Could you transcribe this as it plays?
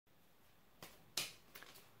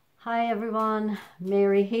Hi everyone,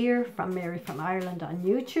 Mary here from Mary from Ireland on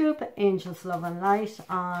YouTube, Angels Love and Light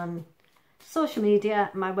on social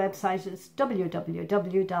media. My website is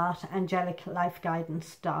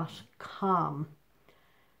www.angeliclifeguidance.com.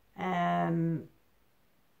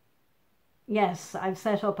 Yes, I've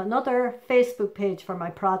set up another Facebook page for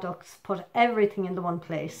my products, put everything in the one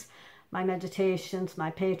place. My meditations,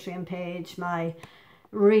 my Patreon page, my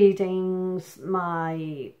readings,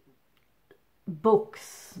 my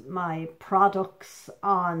books, my products,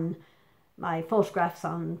 on my photographs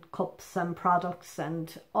on cups and products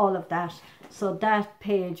and all of that. So that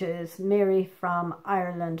page is Mary from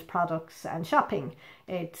Ireland Products and Shopping.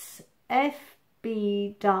 It's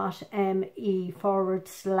fb.me/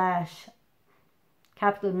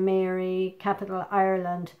 Mary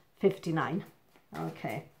Ireland 59.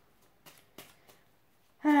 Okay.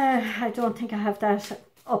 I don't think I have that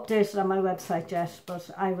updated on my website yet, but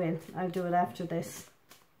I will. I'll do it after this.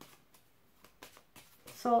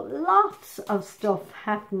 So lots of stuff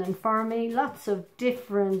happening for me, lots of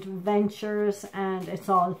different ventures, and it's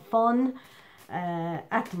all fun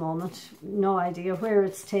at the moment. No idea where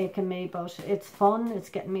it's taken me, but it's fun.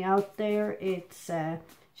 It's getting me out there. It's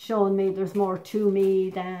showing me there's more to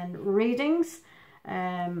me than readings.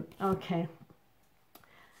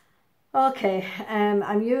 Okay,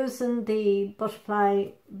 I'm using the Butterfly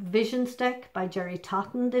Visions deck by Jerry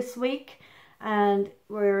Totten this week, and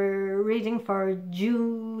we're reading for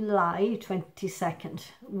July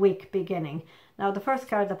 22nd, week beginning. Now the first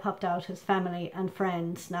card that popped out is family and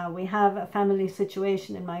friends. Now we have a family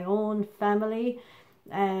situation in my own family,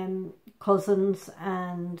 cousins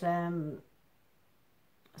and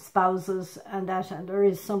spouses and that, and there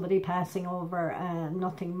is somebody passing over and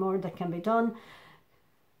nothing more that can be done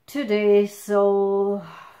today. So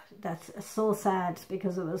that's so sad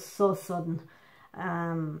because it was so sudden.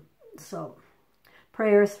 So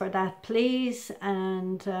prayers for that please,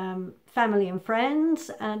 and family and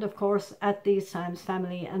friends, and of course at these times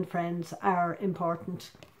family and friends are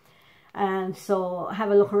important. And so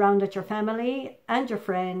have a look around at your family and your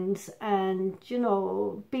friends, and you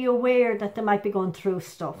know, be aware that they might be going through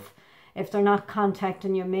stuff. If they're not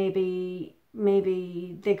contacting you, maybe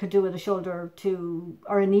they could do with a shoulder to,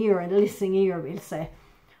 or an ear, a listening ear we'll say,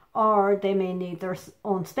 or they may need their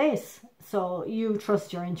own space. So you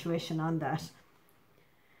trust your intuition on that.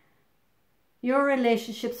 Your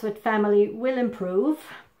relationships with family will improve.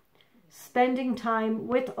 Spending time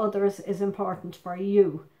with others is important for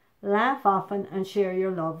you. Laugh often and share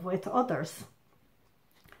your love with others.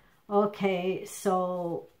 Okay,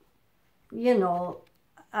 so you know,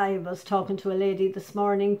 I was talking to a lady this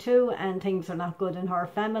morning too, and things are not good in her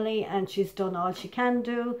family, and she's done all she can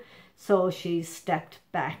do, so she's stepped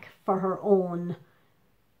back for her own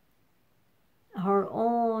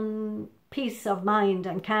peace of mind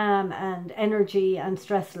and calm and energy and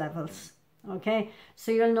stress levels. Okay,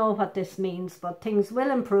 so you'll know what this means, but things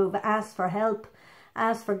will improve. Ask for help,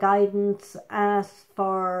 ask for guidance, ask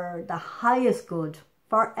for the highest good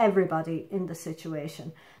for everybody in the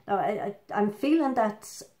situation. Now, I'm feeling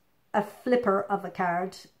that's a flipper of a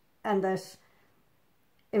card, and that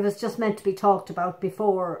it was just meant to be talked about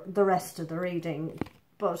before the rest of the reading.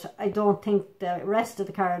 But I don't think the rest of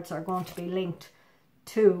the cards are going to be linked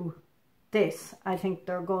to this. I think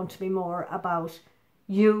they're going to be more about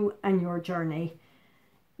you and your journey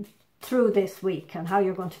through this week and how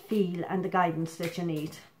you're going to feel and the guidance that you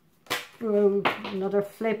need. Another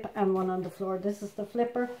flip and one on the floor. This is the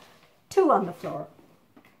flipper. 2 on the floor.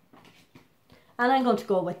 And I'm going to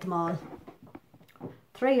go with them all.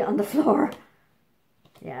 3 on the floor.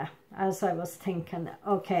 Yeah, as I was thinking.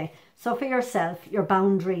 Okay, so for yourself, your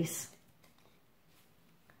boundaries.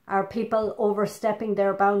 Are people overstepping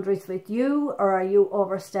their boundaries with you, or are you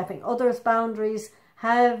overstepping others' boundaries?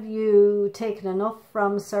 Have you taken enough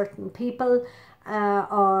from certain people,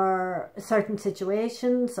 or certain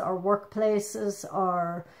situations, or workplaces,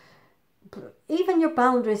 or even your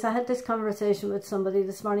boundaries? I had this conversation with somebody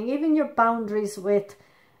this morning. Even your boundaries with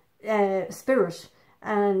spirit,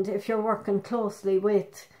 and if you're working closely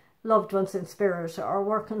with loved ones in spirit, or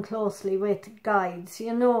working closely with guides,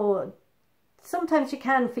 you know, sometimes you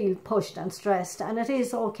can feel pushed and stressed, and it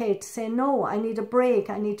is okay to say no. I need a break,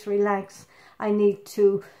 I need to relax, I need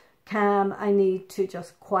to calm, I need to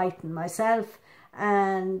just quieten myself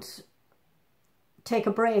and take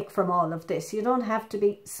a break from all of this. You don't have to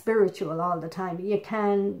be spiritual all the time. You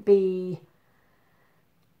can be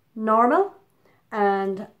normal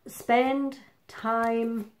and spend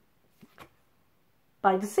time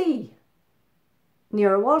by the sea,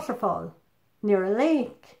 near a waterfall, near a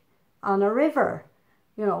lake, on a river,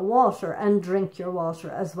 you know, water, and drink your water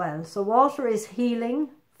as well. So water is healing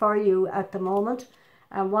for you at the moment,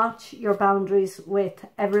 and watch your boundaries with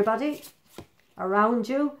everybody around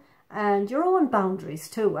you and your own boundaries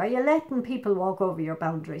too. Are you letting people walk over your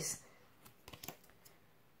boundaries?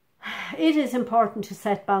 It is important to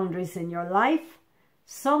set boundaries in your life.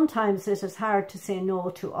 Sometimes it is hard to say no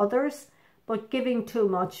to others, but giving too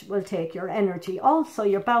much will take your energy. Also,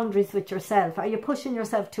 your boundaries with yourself. Are you pushing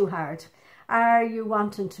yourself too hard? Are you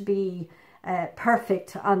wanting to be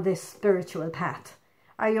perfect on this spiritual path?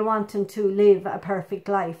 Are you wanting to live a perfect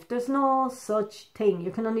life? There's no such thing.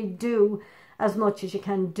 You can only do as much as you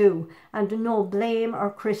can do, and no blame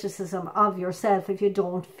or criticism of yourself if you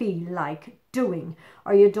don't feel like doing,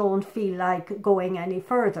 or you don't feel like going any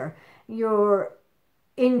further. Your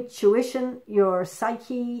intuition, your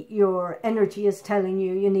psyche, your energy is telling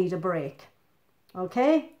you you need a break.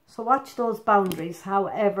 Okay, so watch those boundaries,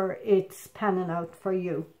 however it's panning out for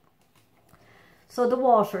you. So the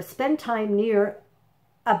water, spend time near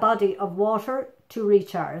a body of water to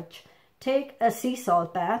recharge. Take a sea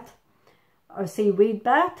salt bath or seaweed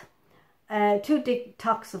bath to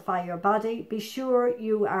detoxify your body. Be sure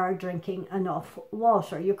you are drinking enough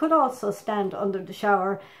water. You could also stand under the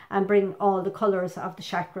shower and bring all the colours of the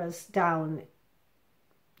chakras down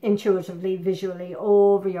intuitively, visually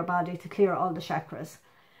over your body to clear all the chakras.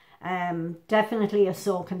 Definitely a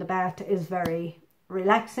soak in the bath is very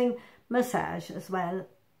relaxing. Massage as well,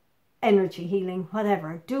 energy healing,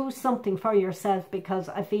 whatever. Do something for yourself, because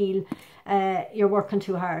I feel you're working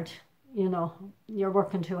too hard. You know, you're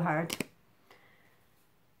working too hard.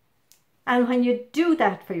 And when you do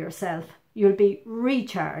that for yourself, you'll be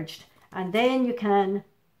recharged, and then you can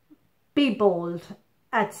be bold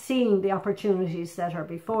at seeing the opportunities that are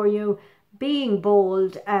before you, being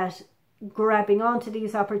bold at grabbing onto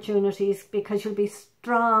these opportunities, because you'll be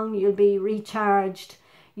strong, you'll be recharged,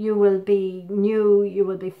 you will be new, you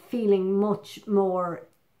will be feeling much more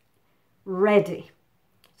ready.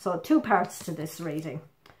 So 2 parts to this reading.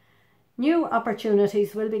 New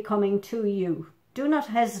opportunities will be coming to you. Do not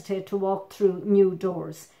hesitate to walk through new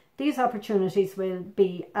doors. These opportunities will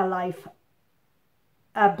be a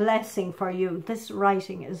blessing for you. This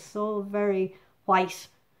writing is so very white,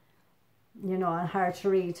 you know, and hard to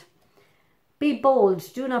read. Be bold.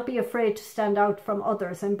 Do not be afraid to stand out from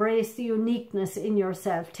others. Embrace the uniqueness in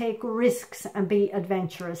yourself. Take risks and be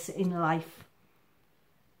adventurous in life.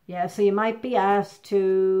 Yeah, so you might be asked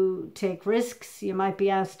to take risks. You might be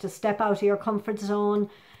asked to step out of your comfort zone.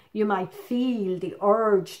 You might feel the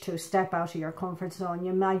urge to step out of your comfort zone.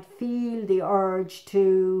 You might feel the urge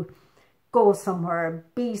to go somewhere,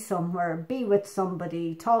 be with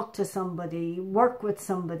somebody, talk to somebody, work with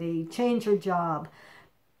somebody, change your job,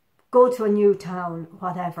 go to a new town,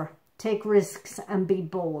 whatever. Take risks and be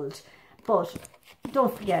bold. But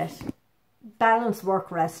don't forget, balance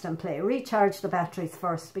work, rest and play. Recharge the batteries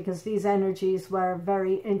first, because these energies were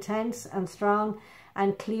very intense and strong,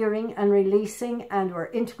 and clearing and releasing, and we're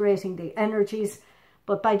integrating the energies.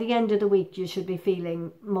 But by the end of the week, you should be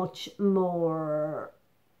feeling much more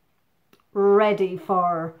ready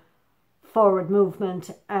for forward movement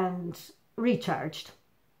and recharged.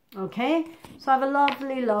 Okay, so have a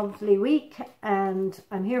lovely, lovely week, and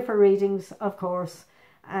I'm here for readings, of course.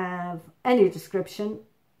 Any description,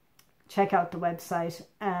 check out the website.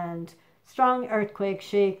 And strong earthquake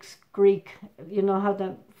shakes Greek, you know how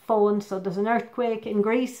the phone, so there's an earthquake in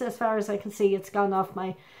Greece, as far as I can see. It's gone off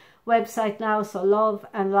my website now. So love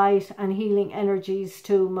and light and healing energies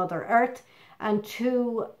to Mother Earth, and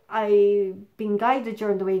to, I've been guided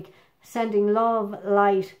during the week, sending love,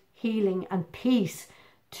 light, healing and peace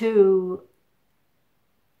to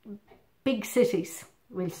big cities,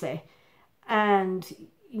 we'll say, and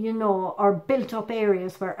you know, or built up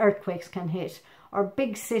areas where earthquakes can hit, or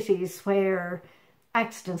big cities where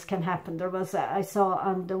accidents can happen. There was I saw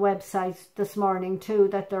on the website this morning too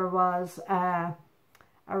that there was a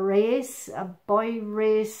race, a boy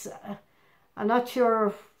race. I'm not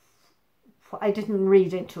sure, I didn't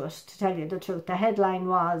read into it, to tell you the truth. The headline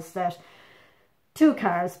was that 2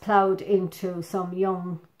 cars ploughed into some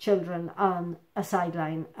young children on a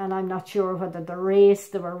sideline, and I'm not sure whether the race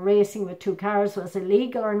they were racing with 2 cars was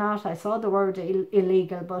illegal or not. I saw the word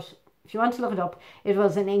illegal, but if you want to look it up, it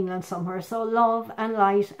was in England somewhere. So love and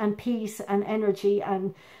light and peace and energy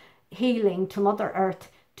and healing to Mother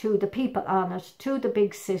Earth, to the people on it, to the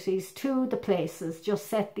big cities, to the places. Just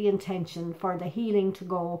set the intention for the healing to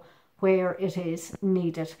go where it is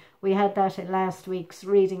needed. We had that in last week's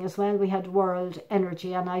reading as well. We had world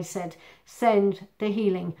energy, and I said send the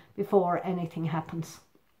healing before anything happens.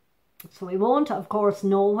 So we won't, of course,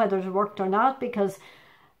 know whether it worked or not, because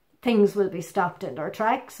things will be stopped in their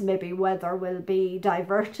tracks, maybe weather will be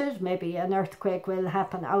diverted, maybe an earthquake will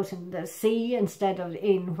happen out in the sea instead of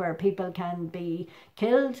in where people can be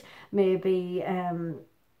killed, maybe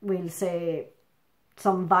we'll say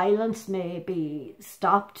some violence may be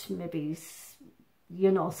stopped, maybe,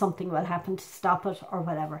 you know, something will happen to stop it or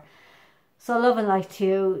whatever. So love and light to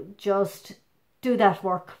you. Just do that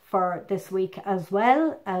work for this week as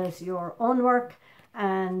well as your own work,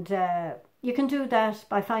 and you can do that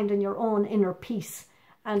by finding your own inner peace,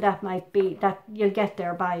 and that might be that you'll get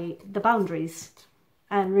there by the boundaries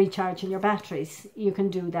and recharging your batteries. You can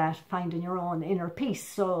do that finding your own inner peace.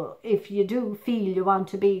 So if you do feel you want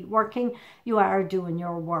to be working, you are doing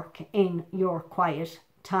your work in your quiet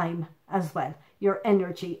time as well. Your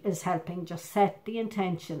energy is helping. Just set the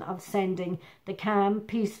intention of sending the calm,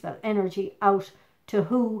 peaceful energy out to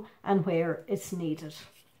who and where it's needed.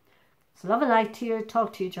 So love and light to you.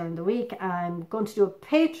 Talk to you during the week. I'm going to do a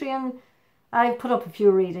Patreon. I've put up a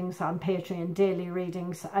few readings on Patreon, daily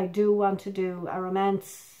readings. I do want to do a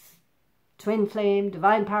romance, twin flame,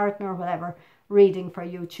 divine partner, whatever, reading for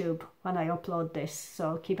YouTube when I upload this.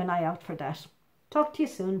 So keep an eye out for that. Talk to you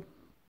soon.